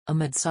A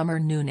midsummer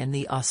noon in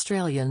the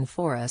Australian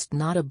forest,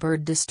 not a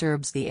bird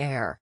disturbs the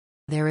air.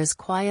 There is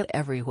quiet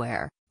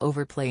everywhere,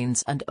 over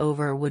plains and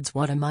over woods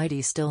what a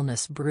mighty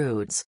stillness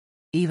broods.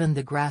 Even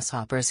the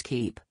grasshoppers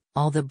keep,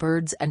 all the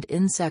birds and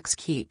insects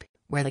keep,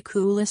 where the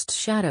coolest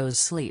shadows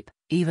sleep.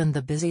 Even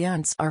the busy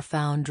ants are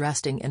found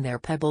resting in their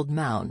pebbled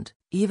mound,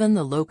 even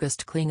the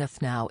locust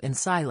clingeth now in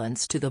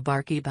silence to the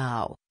barky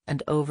bough,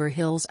 and over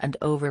hills and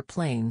over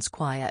plains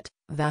quiet,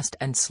 vast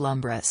and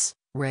slumbrous,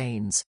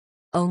 reigns.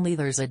 Only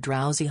there's a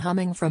drowsy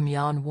humming from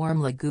yon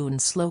warm lagoon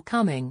slow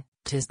coming,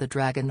 'tis the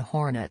dragon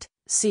hornet,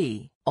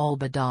 see, all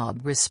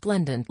bedaubed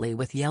resplendently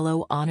with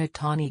yellow on a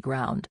tawny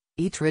ground,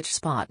 each rich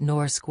spot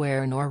nor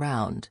square nor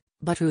round,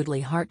 but rudely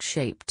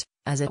heart-shaped,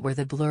 as it were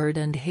the blurred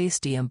and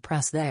hasty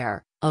impress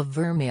there, of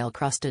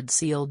vermeil-crusted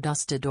seal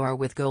dusted o'er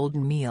with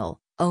golden meal.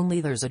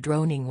 Only there's a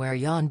droning where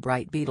yon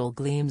bright beetle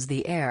gleams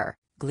the air,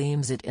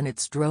 gleams it in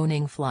its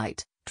droning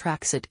flight,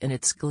 tracks it in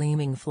its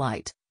gleaming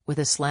flight, with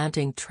a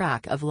slanting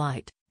track of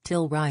light,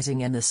 till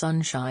rising in the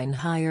sunshine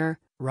higher,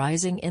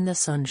 rising in the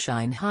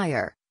sunshine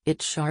higher,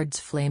 its shards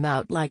flame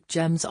out like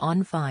gems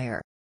on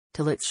fire.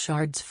 Till its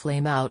shards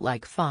flame out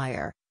like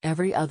fire,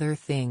 every other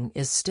thing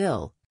is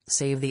still,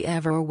 save the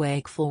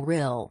ever-wakeful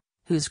rill,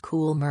 whose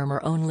cool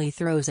murmur only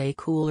throws a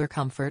cooler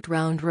comfort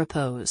round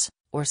repose,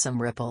 or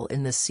some ripple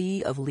in the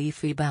sea of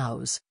leafy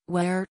boughs,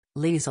 where,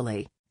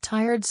 lazily,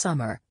 tired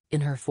summer, in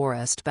her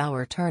forest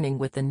bower turning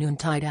with the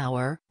noontide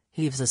hour,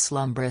 heaves a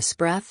slumbrous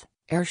breath,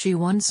 ere she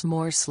once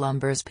more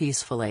slumbers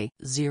peacefully.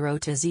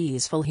 'Tis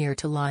easeful here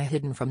to lie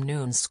hidden from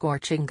noon's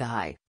scorching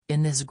eye,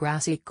 in this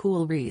grassy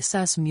cool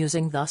recess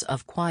musing thus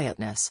of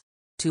quietness.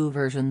 2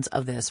 versions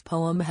of this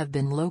poem have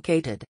been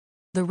located.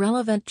 The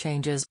relevant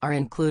changes are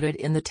included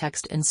in the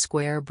text in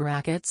square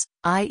brackets,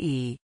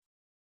 i.e.,